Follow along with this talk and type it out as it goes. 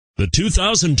The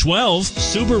 2012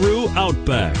 Subaru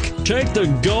Outback. Take the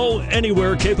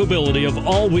go-anywhere capability of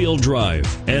all-wheel drive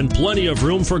and plenty of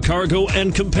room for cargo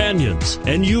and companions.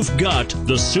 And you've got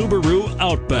the Subaru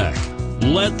Outback.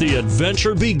 Let the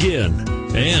adventure begin.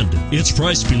 And it's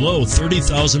priced below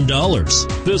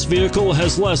 $30,000. This vehicle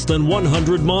has less than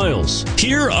 100 miles.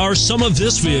 Here are some of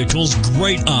this vehicle's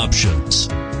great options: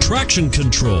 traction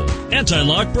control,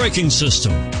 anti-lock braking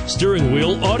system, steering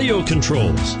wheel audio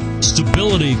controls,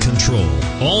 stability control,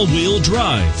 all-wheel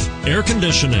drive, air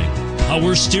conditioning,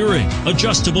 power steering,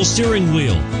 adjustable steering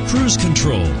wheel, cruise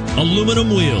control, aluminum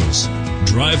wheels.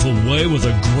 Drive away with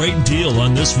a great deal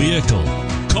on this vehicle.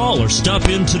 Call or stop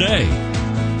in today.